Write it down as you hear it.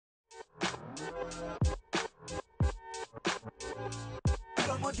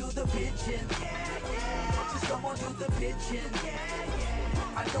Come on, do the pigeon. Just come on, do the pigeon.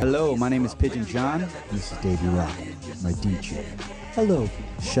 Hello, my name is Pigeon John. This is Davey Rock, my DJ. Hello.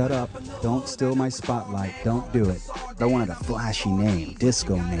 Shut up. Don't steal my spotlight. Don't do it. I wanted a flashy name,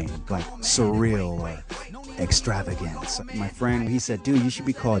 disco name, like surreal or extravagance. My friend, he said, dude, you should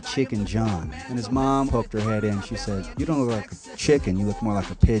be called Chicken John. And his mom poked her head in. She said, you don't look like a chicken, you look more like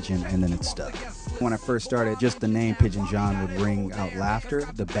a pigeon. And then it stuck. When I first started, just the name Pigeon John would ring out laughter,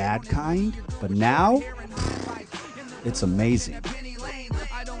 the bad kind. But now, it's amazing.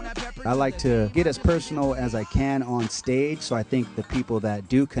 I like to get as personal as I can on stage, so I think the people that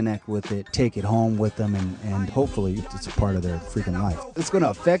do connect with it take it home with them, and hopefully it's a part of their freaking life. It's going to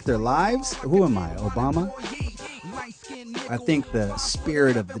affect their lives? Who am I, Obama? I think the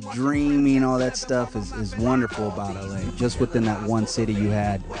spirit of the dreaming, all that stuff is wonderful about LA. Just within that one city, you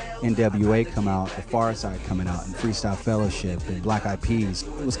had NWA come out, The Far Side coming out, and Freestyle Fellowship, and Black Eyed Peas.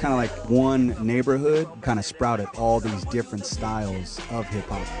 It was kind of like one neighborhood, kind of sprouted all these different styles of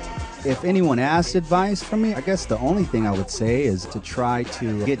hip-hop. If anyone asked advice from me, I guess the only thing I would say is to try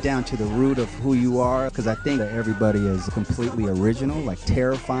to get down to the root of who you are, because I think that everybody is completely original, like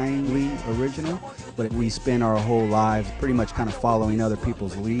terrifyingly original, but we spend our whole lives pretty much kind of following other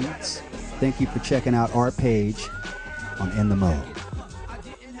people's leads. Thank you for checking out our page on In the Mode.